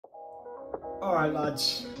Alright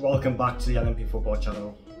lads, welcome back to the LMP Football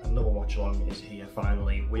channel. Another watch along is here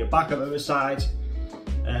finally. We are back at Riverside.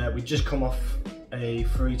 We just come off a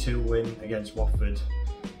 3-2 win against Watford.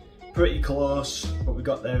 Pretty close, but we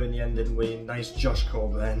got there in the end, didn't we? Nice Josh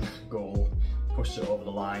Coburn goal, pushed it over the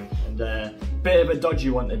line. And bit of a dodgy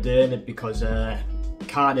one today, isn't it? Because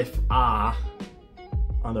Cardiff are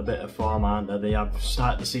on a bit of form, aren't they? They have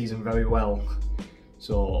started the season very well.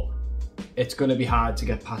 So it's going to be hard to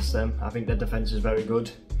get past them. I think their defence is very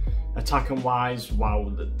good. Attacking wise,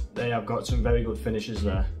 wow, they have got some very good finishes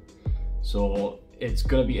there. So it's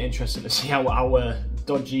going to be interesting to see how our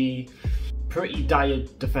dodgy, pretty dire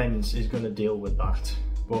defence is going to deal with that.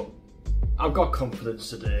 But I've got confidence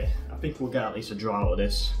today. I think we'll get at least a draw out of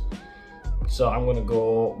this. So I'm going to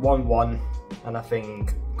go 1-1, and I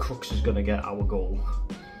think Crooks is going to get our goal.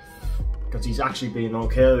 Because he's actually been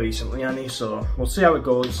okay recently, hasn't he? So we'll see how it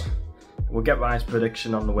goes. We'll get Ryan's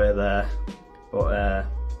prediction on the way there. But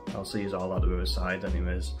I'll see you all at the Riverside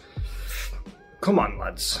anyways. Come on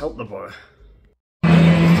lads, help the boy.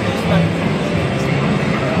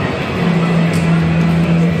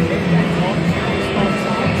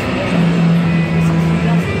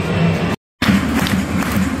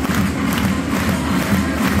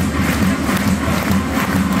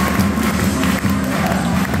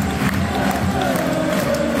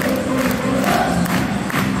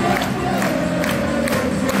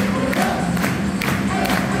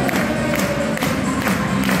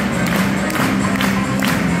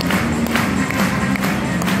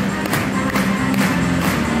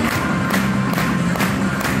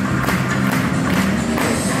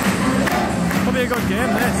 A good game,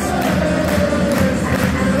 this.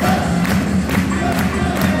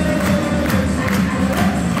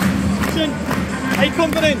 Are you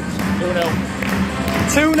confident?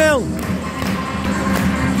 2-0. 2-0.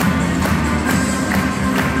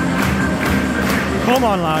 Come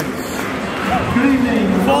on, lads. Good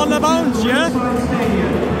evening. 4 on the bounce, yeah?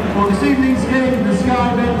 For this evening's game, the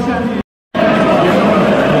Sky Bet Champions.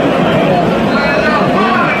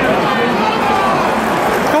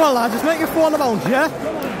 Just make your 4 on the bounce, yeah?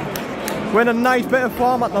 We're in a nice bit of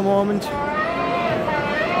form at the moment.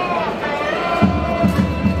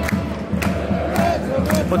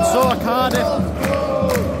 But so are Cardiff.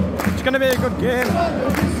 It's going to be a good game.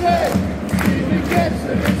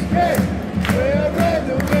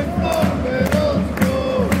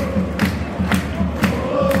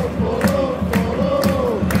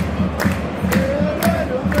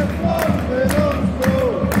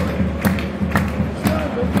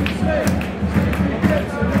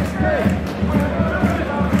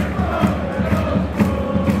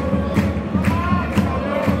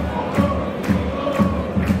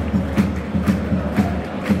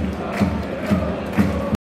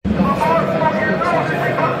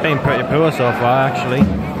 Been pretty poor so far actually.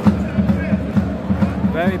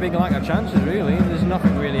 Very big lack of chances really. There's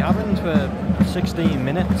nothing really happened for 16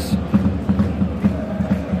 minutes.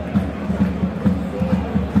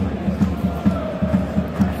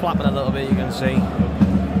 Flapping a little bit, you can see.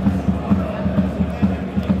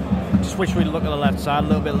 Just wish we'd look at the left side a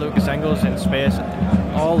little bit. Lucas Engels in space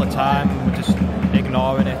all the time. We're just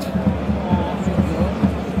ignoring it.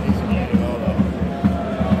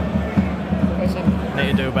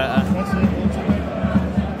 Need to do better.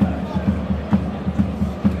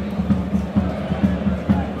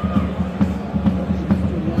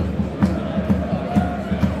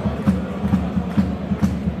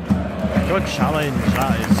 Good challenge,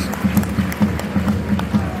 that is.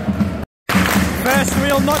 First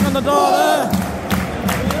real knock on the door there.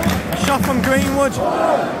 A shot from Greenwood.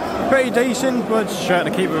 Pretty decent, but straight to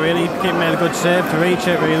keeper really. Keeper made a good save to reach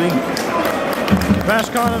it really.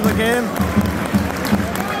 First corner of the game.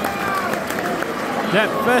 Yeah,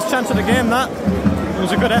 first chance of the game that. It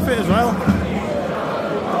was a good effort as well.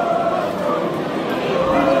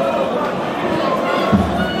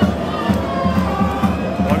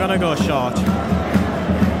 We're gonna go short.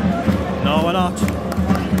 No, we're not.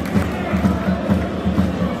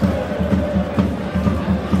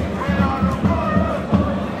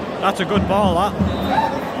 That's a good ball, that.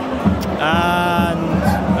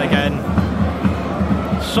 And again,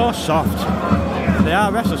 so soft. The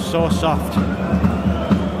RS are so soft.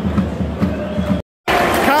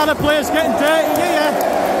 Cardiff players getting dirty, yeah.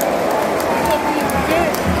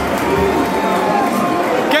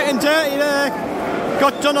 Getting dirty there.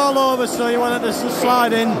 Got done all over, so you wanted to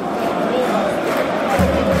slide in.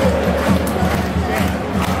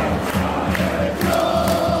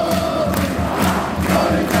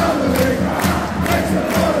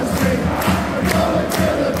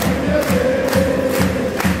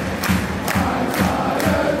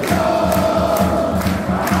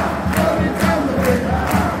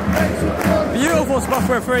 spot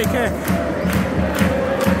for a free kick.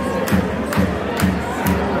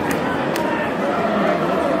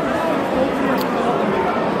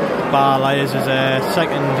 Barlayers is a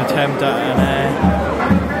second attempt at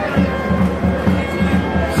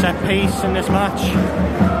a set piece in this match.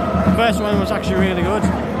 The first one was actually really good.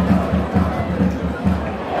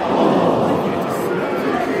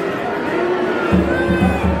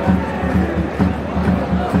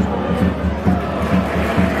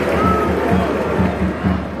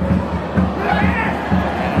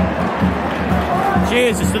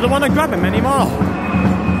 Jesus, do they want to grab him anymore?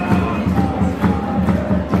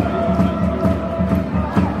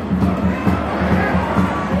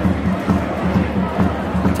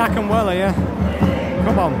 Attacking well here.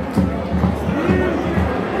 Come on.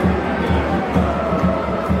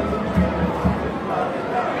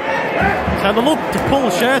 So they look to pull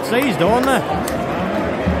shirts these, don't they?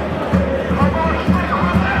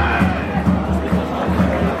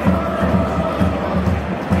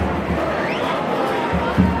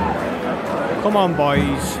 Come on,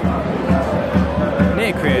 boys.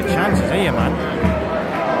 Need to create chances here, man.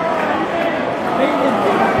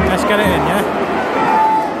 Let's get it in, yeah?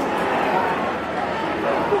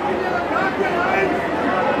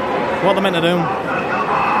 What they're meant to do?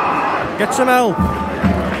 Get some help.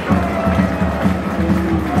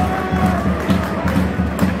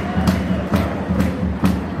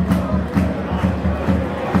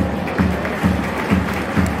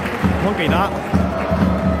 Monkey that.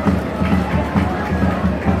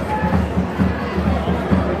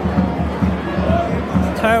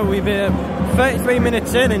 So we've 33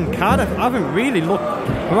 minutes in and Cardiff haven't really looked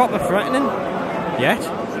proper threatening yet.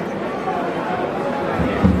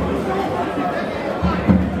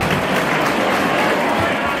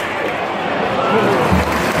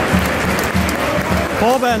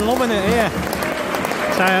 Postponed loving it here.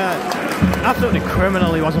 So, absolutely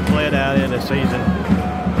criminal he wasn't played earlier this season.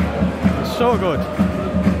 It's so good.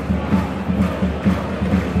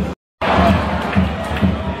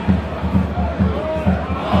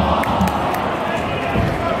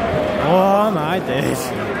 Oh my days.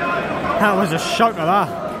 That was a shocker, that.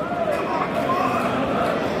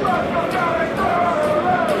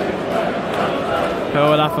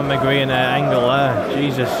 Oh, that from McGree in an angle there.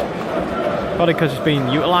 Jesus. Probably because it's been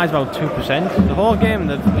utilised about 2%. The whole game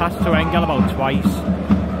they've passed to Engel about twice.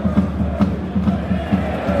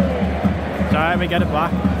 It's alright, we get it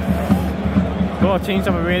back. Both teams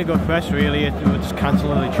have a really good press, really. It would just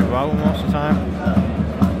cancel each other out most of the time.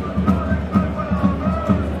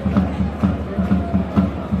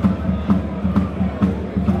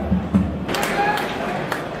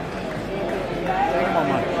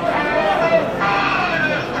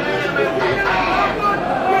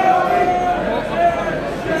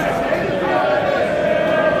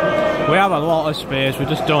 We have a lot of space, we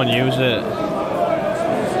just don't use it.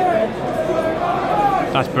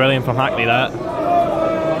 That's brilliant from Hackley, that.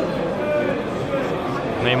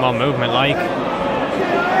 Need more movement, like.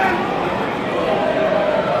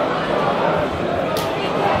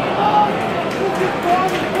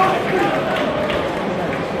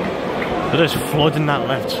 They're just flooding that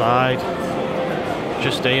left side.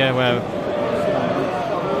 Just here where...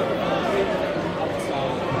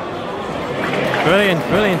 Brilliant,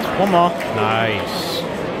 brilliant. One more. Nice.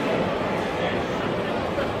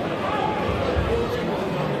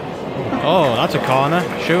 Oh, that's a corner,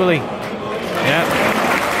 surely. Yeah.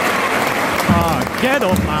 Oh, get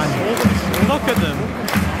up, man. Look at them.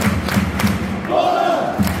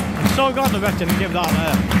 I'm so glad the ref didn't give that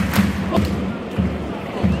there.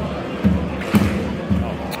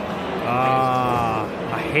 Ah,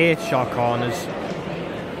 I hate short corners.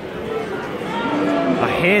 I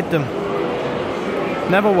hate them.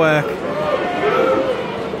 Never work.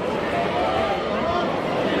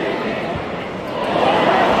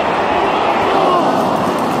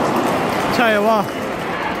 Tell you what.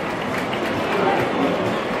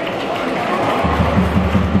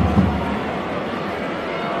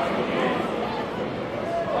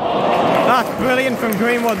 That's brilliant from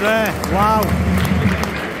Greenwood there. Wow.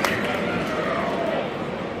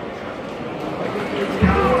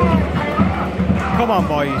 Come on,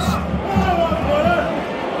 boys.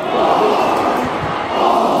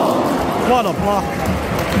 What a block.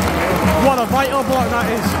 What a vital block that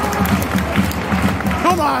is.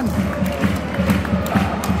 Come on.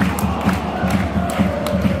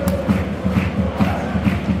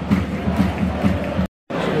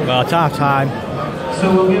 Well, it's half time.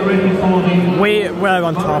 So we'll get ready for the... We're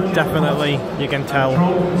on top, definitely. You can tell.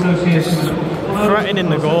 Just threatening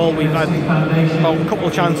the goal. We've had a couple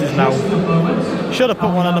of chances now. Should have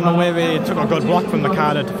put one of them away. We took a good block from the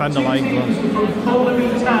Cardiff defender, like.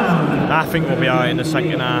 But I think we'll be alright in the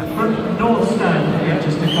second half.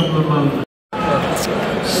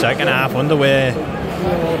 Second half underway.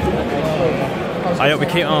 I hope we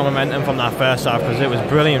keep our momentum from that first half because it was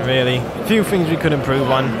brilliant, really. A few things we could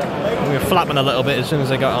improve on. We were flapping a little bit as soon as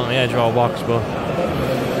they got on the edge of our box, but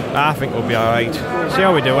I think we'll be alright. See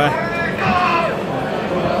how we do it.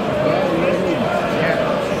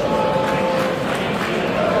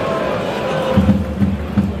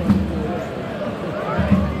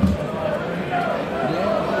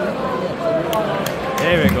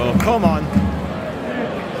 Here we go, come on.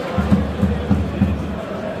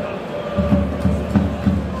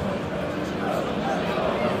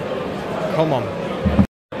 Come on.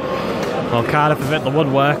 Well, Cardiff have hit the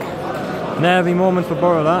woodwork. Nervy moment for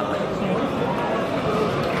Boro, that.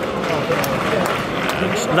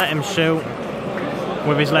 Just let him shoot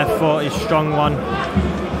with his left foot, his strong one.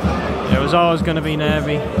 It was always going to be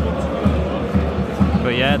nervy.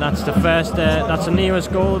 But yeah, that's the first, that's the nearest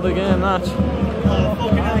goal of the game, that.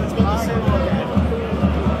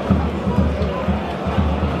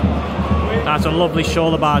 That's a lovely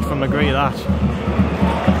shoulder barge from McGree, that.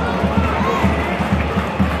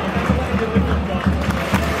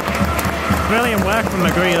 Brilliant work from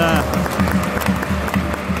McGree there.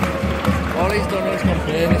 All he's done is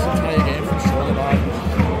complain this entire game from shoulder barges.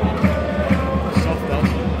 Soft ball.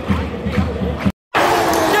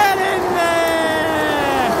 Get in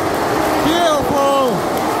there! Beautiful!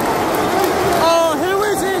 Oh, who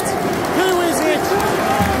is it? Who is it?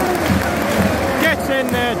 Gets in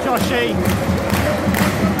there, Joshy.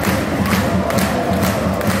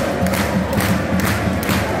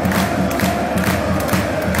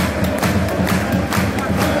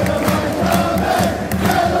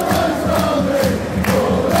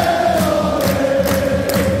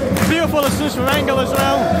 From angle as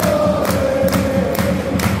well.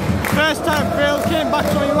 First time failed, came back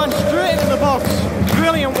so he went straight into the box.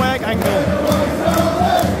 Brilliant work angle.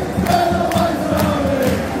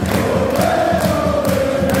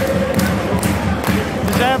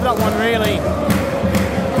 Deserved that one, really.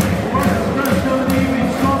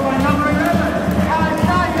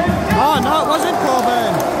 Oh no, it wasn't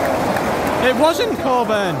Coburn. It wasn't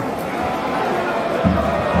Coburn.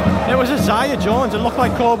 It was Isaiah Jones. It looked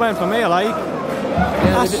like Coburn for me, like.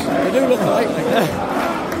 Yeah, they do look alike.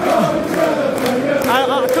 I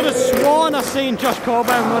could have sworn I seen Josh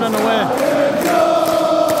Coburn running away.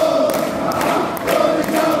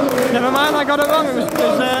 Never mind, I got it wrong. It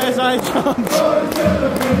was Isaiah Jones.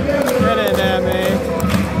 Get in there, mate.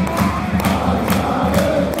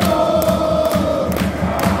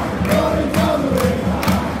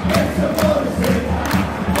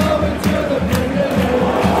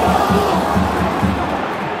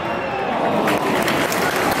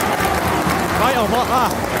 Right on, what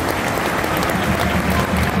that?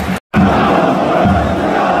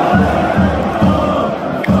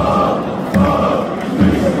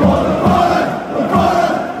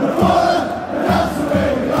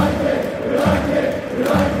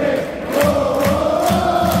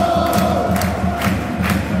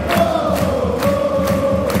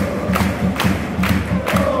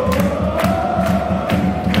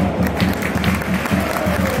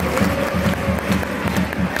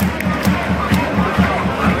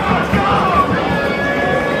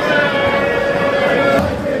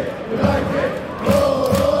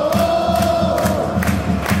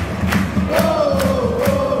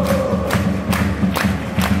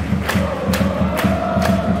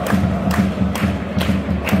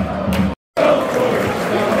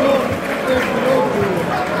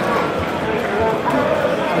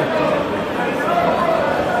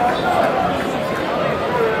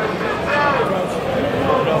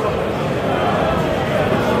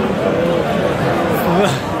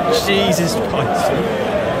 Jesus Christ.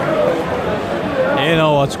 You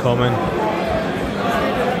know what's coming.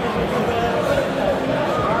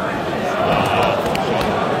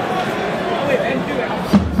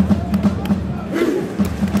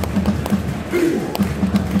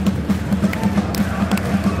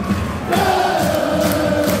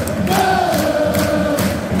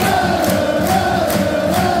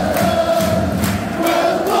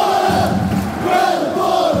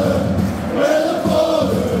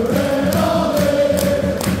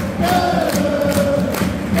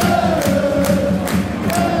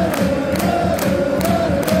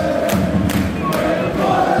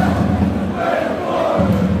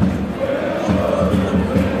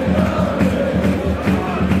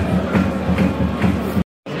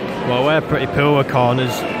 pretty poor with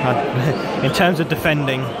corners in terms of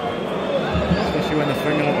defending. Especially when they're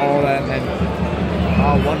bringing up all there and then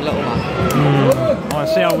one little man. I want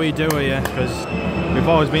to see how we do here, because we've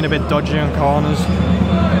always been a bit dodgy on corners.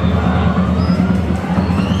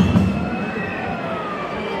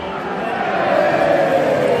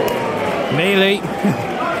 Nearly.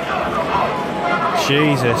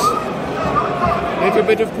 Jesus. Little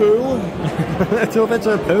bit of poo. Little bit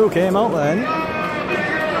of poo came out then.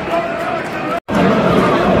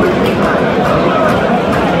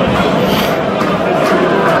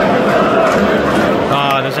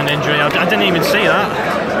 Oh, there's an injury. I didn't even see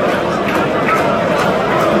that.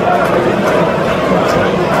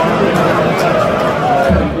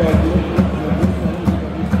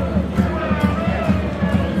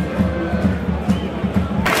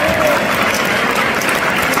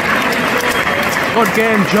 Good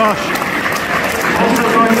game, Josh. Also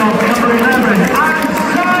going off number 11,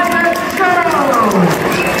 Simon Sherrow.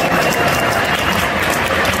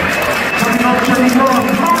 Coming off 21,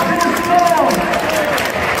 Martin Small.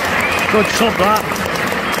 Good sub that.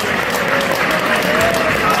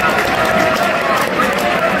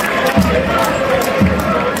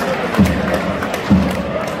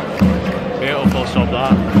 Beautiful sub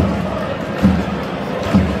that.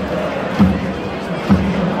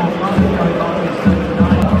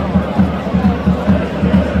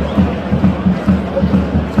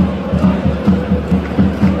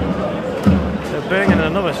 Bringing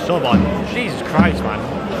another sub on. Jesus Christ, man.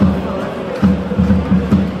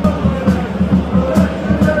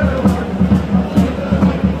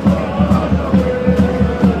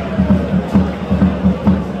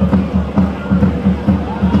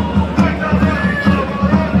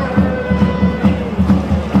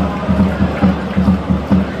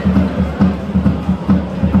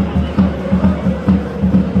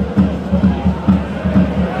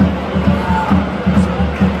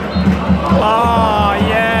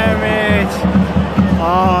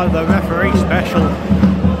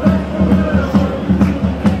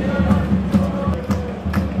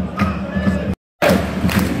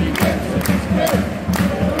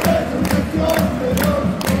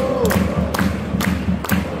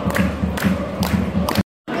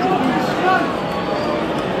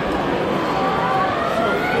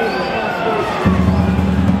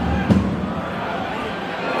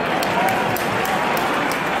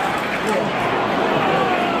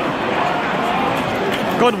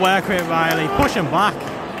 Good work with Riley, push him back.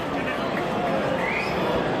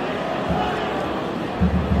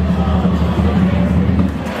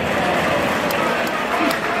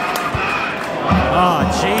 Oh,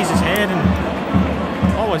 Jesus, Hayden.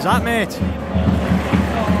 What was that, mate?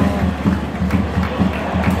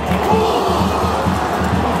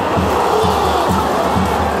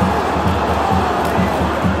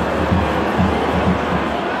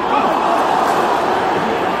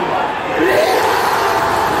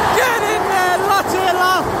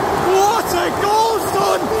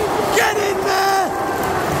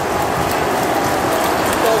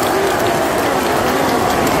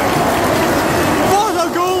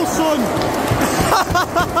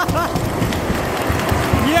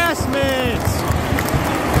 Yes, mate!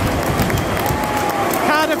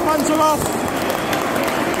 Cardiff fans are off!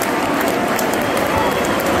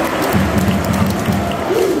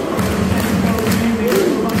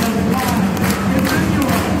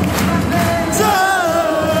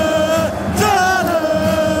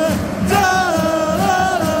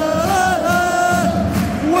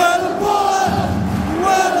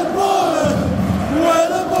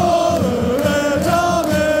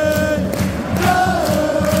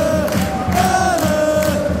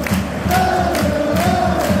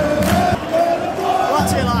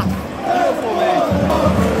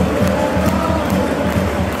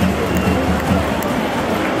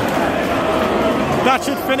 That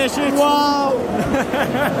should finish it. Wow!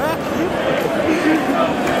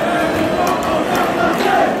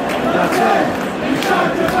 That's it.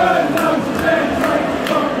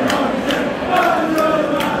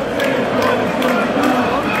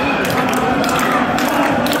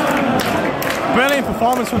 Brilliant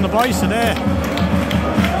performance from the boys today.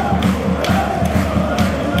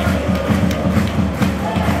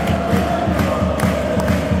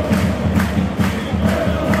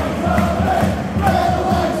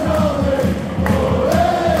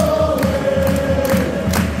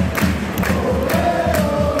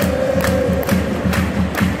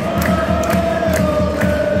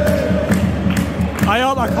 I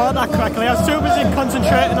hope I caught that correctly. I was too busy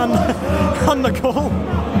concentrating on the goal.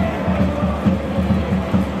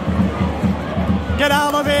 Get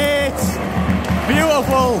out of it!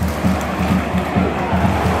 Beautiful!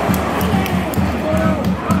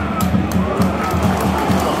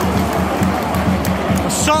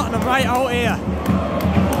 Tottenham right out here.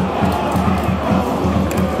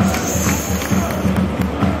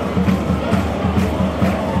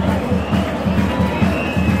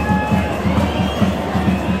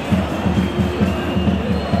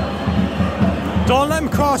 Don't let him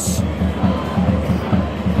cross.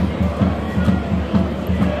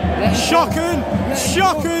 Shocking!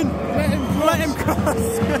 Shocking! Let him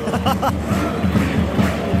cross!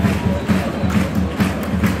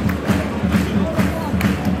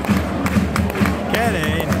 Get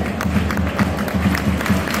in!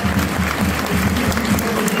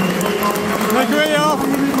 Magrio!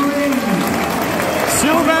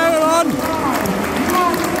 Silver on!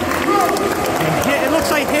 It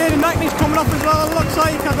looks like Hayden Mackney's coming up as well, it looks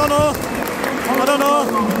like, I don't know.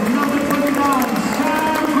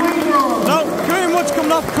 No, Greenwood's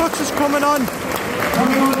coming up, Crooks is coming on.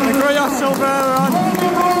 Magrio, Silvera on.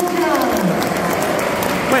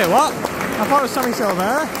 Wait, what? I thought it was Sammy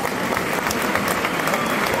Silvera.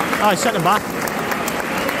 Oh, he's setting him back.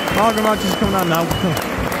 Morgan Rogers is coming on now.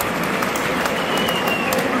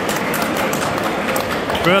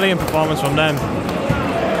 Brilliant performance from them.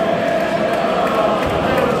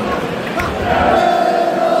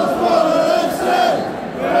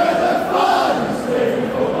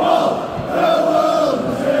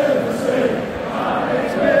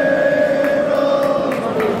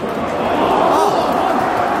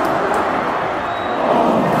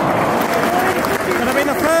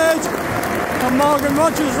 Morgan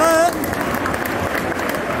Rogers there.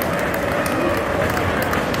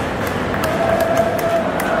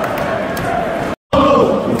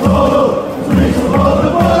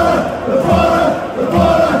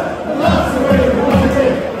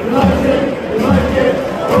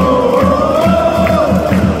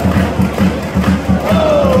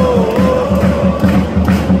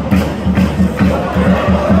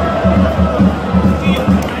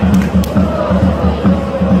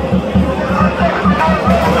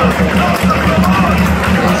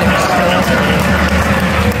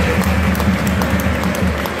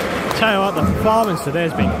 Tell you what, the performance today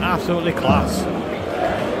has been absolutely class.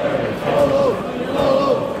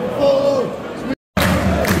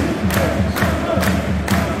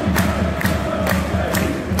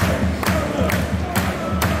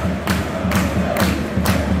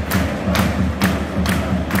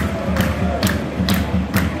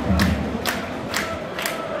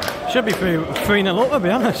 Should be 3-0 up, to be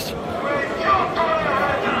honest.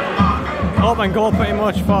 Open goal pretty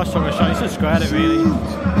much, fast over shot, he's just squared it really.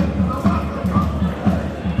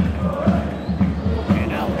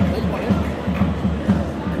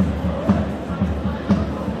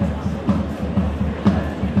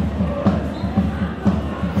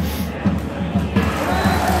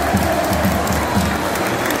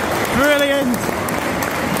 Brilliant!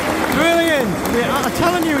 Brilliant! I'm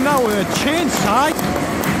telling you now, we're a change side.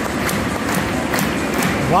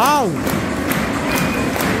 Wow!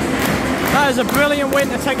 That is a brilliant win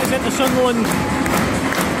to take us into Sunderland.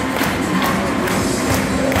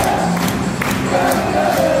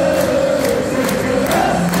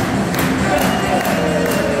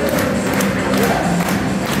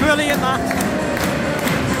 Brilliant that.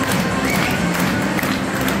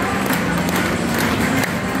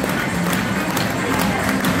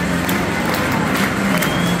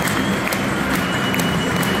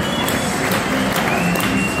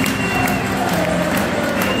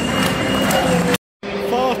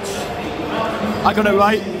 I got it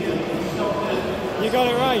right. You got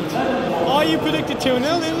it right. Oh, you predicted 2-0,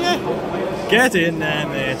 didn't you? Get in there,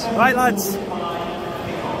 mate. Right, lads.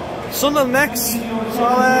 Sunderland next. So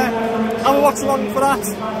I'll have a watch along for that.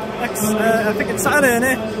 Next, I think it's Saturday, isn't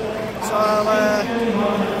it? So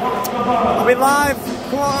I'll be live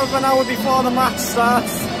quarter of an hour before the match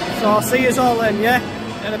starts. So I'll see you all then, yeah?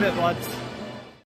 In a bit, lads.